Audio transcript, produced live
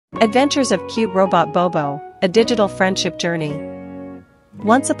Adventures of Cute Robot Bobo, a digital friendship journey.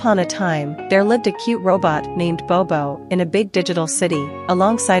 Once upon a time, there lived a cute robot named Bobo in a big digital city,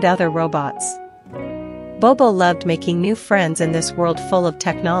 alongside other robots. Bobo loved making new friends in this world full of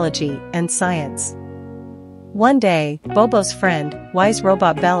technology and science. One day, Bobo's friend, wise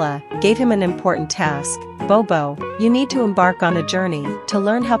robot Bella, gave him an important task. Bobo, you need to embark on a journey to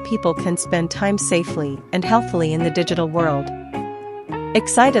learn how people can spend time safely and healthily in the digital world.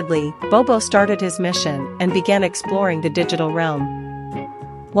 Excitedly, Bobo started his mission and began exploring the digital realm.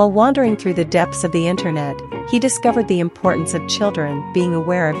 While wandering through the depths of the internet, he discovered the importance of children being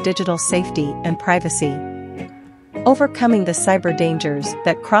aware of digital safety and privacy. Overcoming the cyber dangers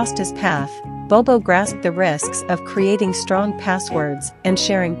that crossed his path, Bobo grasped the risks of creating strong passwords and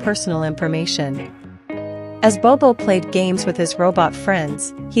sharing personal information. As Bobo played games with his robot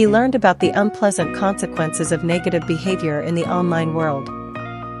friends, he learned about the unpleasant consequences of negative behavior in the online world.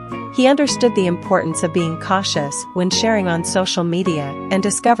 He understood the importance of being cautious when sharing on social media and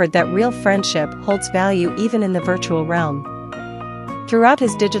discovered that real friendship holds value even in the virtual realm. Throughout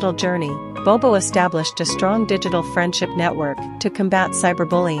his digital journey, Bobo established a strong digital friendship network to combat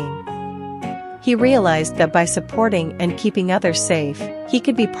cyberbullying. He realized that by supporting and keeping others safe, he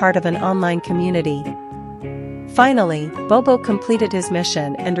could be part of an online community. Finally, Bobo completed his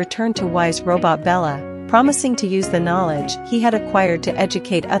mission and returned to wise robot Bella, promising to use the knowledge he had acquired to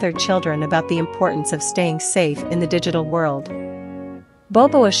educate other children about the importance of staying safe in the digital world.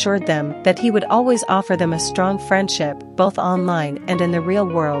 Bobo assured them that he would always offer them a strong friendship both online and in the real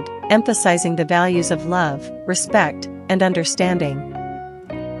world, emphasizing the values of love, respect, and understanding.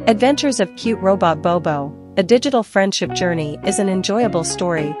 Adventures of Cute Robot Bobo, a digital friendship journey, is an enjoyable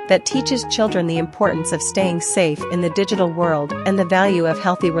story that teaches children the importance of staying safe in the digital world and the value of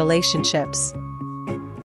healthy relationships.